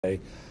I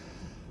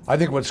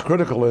think what's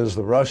critical is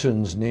the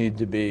Russians need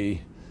to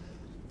be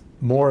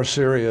more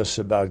serious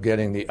about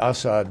getting the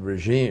Assad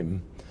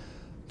regime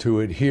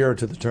to adhere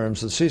to the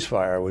terms of the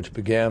ceasefire, which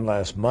began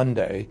last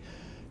Monday.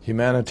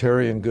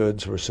 Humanitarian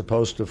goods were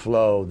supposed to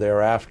flow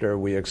thereafter,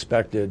 we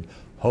expected,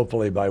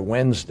 hopefully by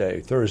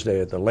Wednesday,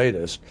 Thursday at the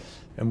latest,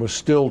 and we're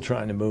still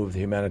trying to move the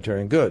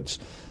humanitarian goods.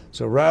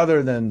 So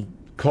rather than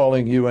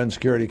calling UN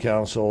Security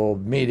Council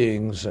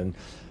meetings and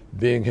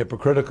being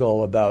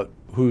hypocritical about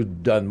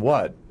who'd done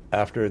what,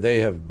 after they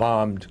have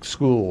bombed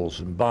schools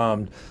and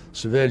bombed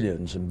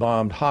civilians and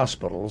bombed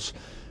hospitals,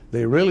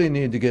 they really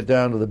need to get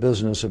down to the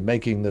business of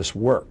making this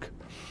work.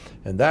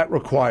 And that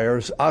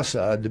requires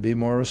Assad to be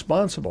more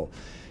responsible.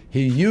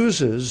 He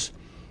uses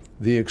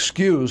the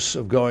excuse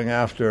of going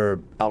after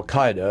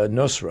al-Qaeda,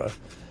 Nusra,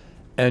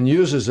 and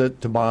uses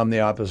it to bomb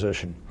the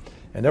opposition.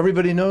 And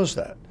everybody knows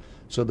that.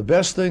 So the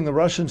best thing the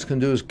Russians can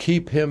do is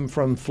keep him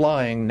from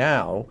flying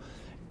now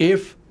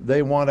if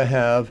they want to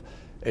have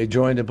a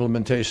joint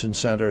implementation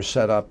center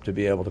set up to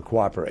be able to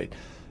cooperate.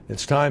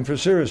 It's time for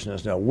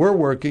seriousness. Now, we're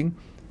working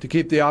to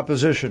keep the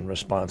opposition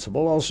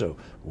responsible also.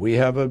 We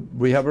have a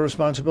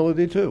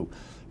responsibility too,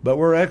 but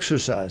we're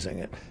exercising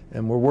it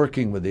and we're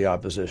working with the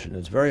opposition.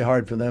 It's very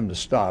hard for them to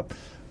stop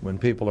when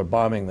people are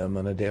bombing them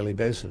on a daily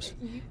basis.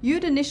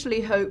 You'd initially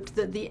hoped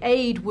that the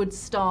aid would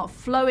start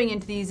flowing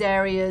into these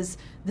areas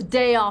the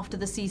day after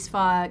the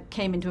ceasefire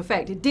came into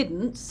effect. It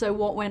didn't, so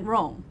what went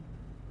wrong?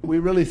 We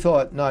really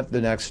thought not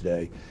the next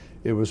day.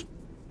 It was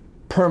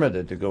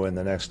permitted to go in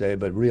the next day,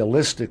 but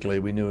realistically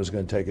we knew it was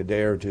going to take a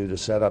day or two to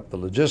set up the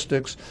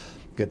logistics,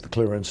 get the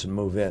clearance and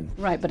move in.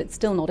 Right, but it's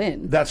still not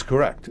in. That's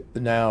correct.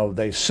 Now,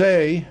 they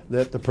say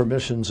that the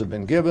permissions have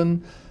been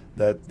given,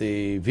 that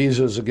the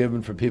visas are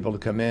given for people to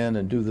come in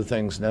and do the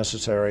things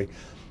necessary.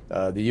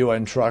 The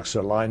UN trucks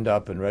are lined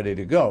up and ready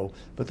to go.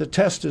 But the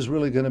test is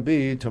really going to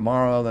be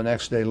tomorrow, the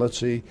next day. Let's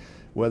see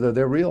whether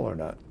they're real or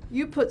not.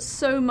 You put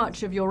so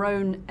much of your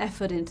own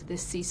effort into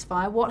this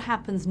ceasefire. What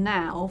happens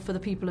now for the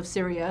people of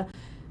Syria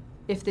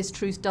if this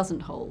truce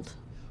doesn't hold?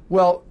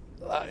 Well,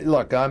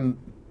 look,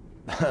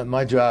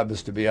 my job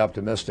is to be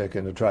optimistic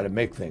and to try to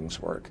make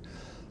things work.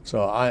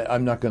 So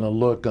I'm not going to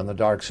look on the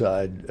dark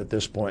side at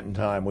this point in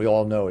time. We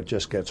all know it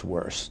just gets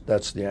worse.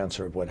 That's the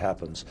answer of what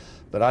happens.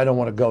 But I don't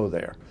want to go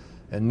there,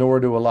 and nor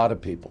do a lot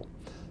of people.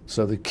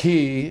 So the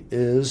key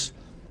is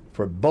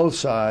for both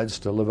sides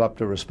to live up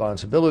to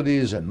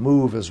responsibilities and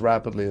move as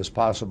rapidly as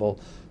possible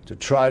to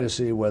try to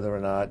see whether or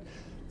not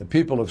the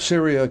people of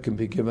Syria can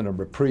be given a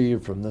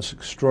reprieve from this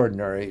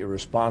extraordinary,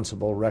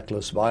 irresponsible,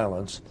 reckless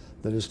violence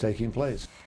that is taking place.